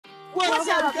What's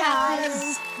up,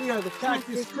 guys? We are the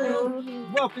Cactus Crew.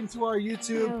 Welcome to our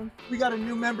YouTube. We got a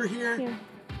new member here.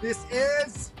 This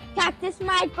is Cactus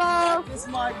Michael. Cactus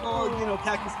Michael. You know,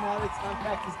 Cactus Maddox. I'm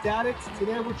Cactus Daddox.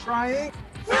 Today we're trying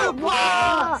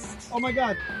FRUITBLOX. Oh my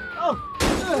God. Oh.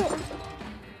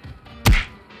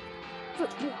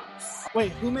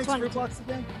 Wait, who makes FRUITBLOX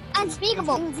again?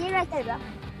 Unspeakable.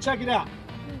 Check it out.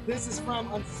 This is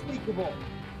from Unspeakable.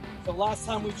 The last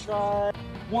time we tried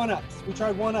one-ups. We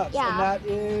tried one-ups, and that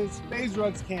is Phase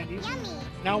Rugs candy. Yummy.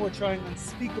 Now we're trying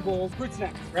Unspeakable fruit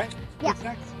snacks, right? Yeah. Fruit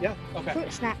snacks? Yeah. Okay.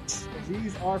 Fruit snacks.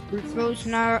 These are fruit snacks. Fruit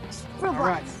snacks. All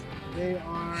right. They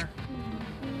are.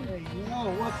 Hey,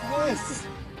 yo, what's this?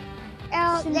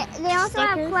 They also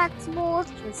have collectibles,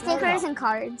 stickers, and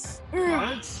cards.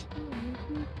 Cards?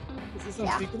 Is this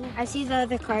Unspeakable? I see the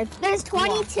other cards. There's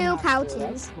 22 pouches.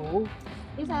 That's cool.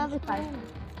 These are other cards.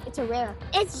 It's a rare.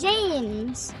 It's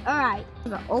James. All right.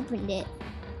 I've opened it.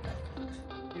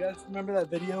 You guys remember that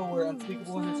video where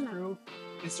Unspeakable and his crew,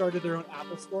 they started their own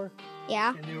Apple store?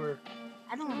 Yeah. And they were.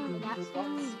 I don't remember that.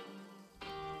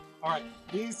 All right,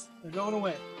 these they're going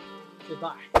away. Say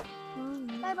bye.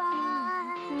 Bye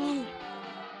bye.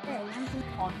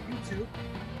 On YouTube,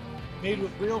 made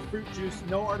with real fruit juice,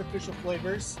 no artificial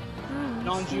flavors,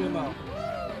 non-GMO.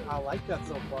 I like that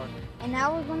so far. And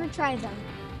now we're gonna try them.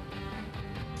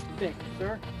 Thank you,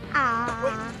 sir.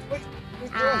 Wait,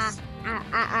 yes.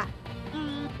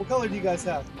 What color do you guys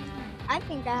have? I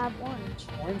think I have orange.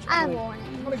 Orange? I have orange.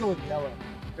 I'm gonna go with yellow.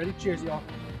 Ready? Cheers, y'all.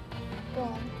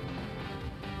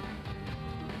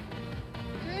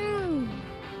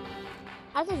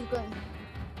 That is good.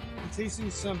 I'm tasting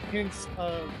some hints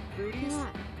of fruities. Yeah.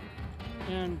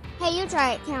 And hey, you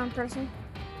try it, Karen person.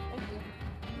 Thank you.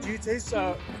 do you taste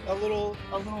a little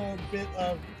bit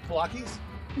of Blockies?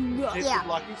 Taste Yeah. of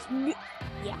Blockies?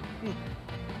 Yeah.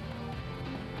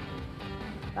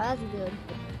 That's good.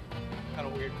 Kind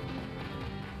of weird.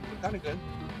 Kind of good.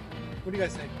 What do you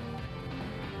guys think?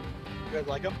 You guys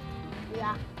like them?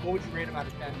 Yeah. What would you rate them out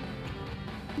of 10?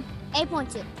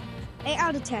 8.2. 8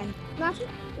 out of 10. You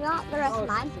want the rest of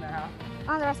mine? 6.5.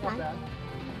 Oh, the rest of Not mine. bad.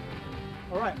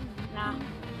 All right. Nah.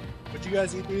 Would you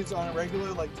guys eat these on a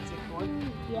regular, like to take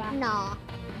one? Yeah. No.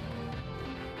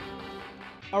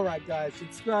 All right, guys.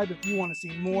 Subscribe if you want to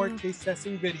see more taste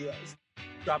testing videos.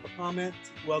 Drop a comment.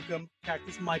 Welcome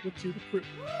Cactus Michael to the crew.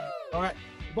 All right.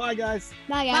 Bye, guys.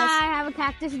 Bye, guys. Bye. Have a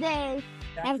cactus day.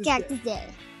 Have a cactus day.